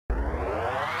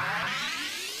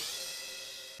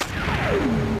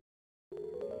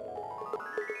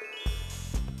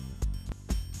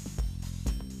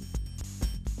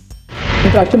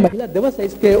अंतर्राष्ट्रीय महिला दिवस है,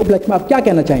 इसके उपलक्ष्य में आप क्या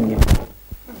कहना चाहेंगे?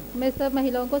 मैं सब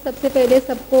महिलाओं को सबसे पहले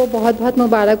सबको बहुत बहुत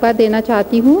मुबारकबाद देना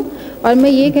चाहती हूँ। और मैं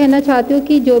ये कहना चाहती हूँ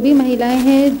कि जो भी महिलाएं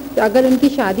हैं, अगर उनकी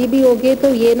शादी भी हो गई तो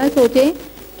ये ना सोचें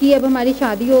कि अब हमारी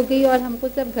शादी हो गई और हमको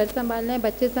सब घर संभालना है,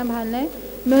 बच्चे संभालना है।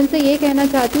 मैं उनसे ये कहना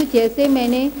चाहती हूँ, जैसे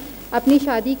मैंने अपनी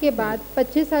शादी के बाद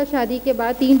 25 साल शादी के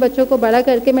बाद 3 बच्चों को बड़ा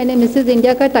करके मैंने मिसेस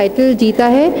इंडिया का टाइटल जीता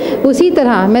है, उसी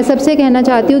तरह मैं सबसे कहना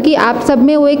चाहती हूँ कि आप सब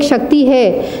में वो एक शक्ति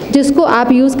है जिसको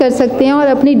आप यूज़ कर सकते हैं और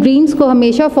अपनी ड्रीम्स को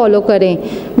हमेशा फॉलो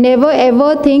करें। Never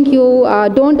ever think you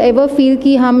don't ever feel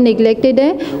कि हम निगलेक्टेड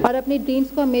हैं, और अपनी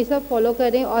ड्रीम्स को हमेशा फॉलो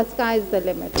करें और sky is the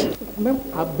limit. Ma'am,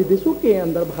 आप विदेशों के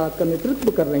अंदर भारत का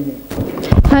नेतृत्व कर रही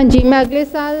हैं। हाँ जी, मैं अगले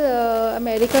साल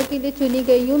अमेरिका के लिए चुनी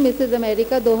गई हूँ, मिसेस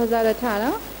अमेरिका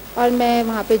 2018, और मैं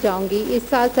वहाँ पे जाऊँगी इस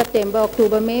साल सितंबर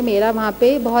अक्टूबर में। मेरा वहाँ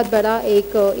पे बहुत बड़ा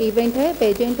एक इवेंट है,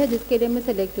 पेजेंट है, जिसके लिए मैं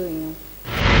सेलेक्ट हुई हूँ।